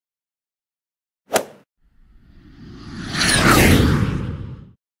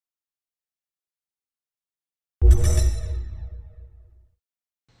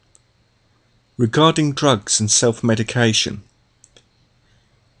Regarding drugs and self-medication,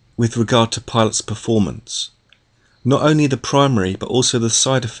 with regard to pilot's performance, not only the primary but also the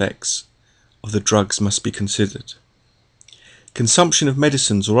side effects of the drugs must be considered. Consumption of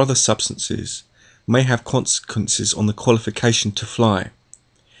medicines or other substances may have consequences on the qualification to fly.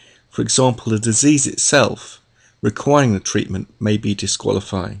 For example, the disease itself requiring the treatment may be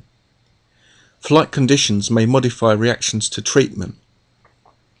disqualifying. Flight conditions may modify reactions to treatment.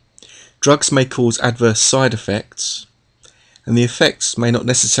 Drugs may cause adverse side effects, and the effects may not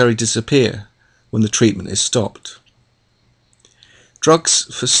necessarily disappear when the treatment is stopped.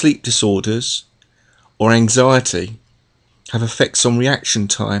 Drugs for sleep disorders or anxiety have effects on reaction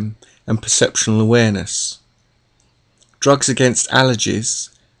time and perceptual awareness. Drugs against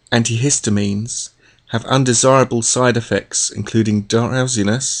allergies, antihistamines, have undesirable side effects including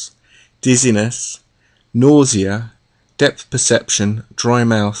drowsiness, dizziness, nausea, depth perception, dry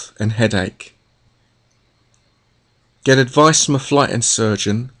mouth and headache. Get advice from a flight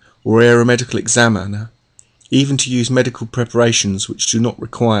surgeon or aeromedical examiner, even to use medical preparations which do not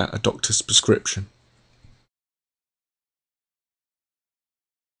require a doctor's prescription.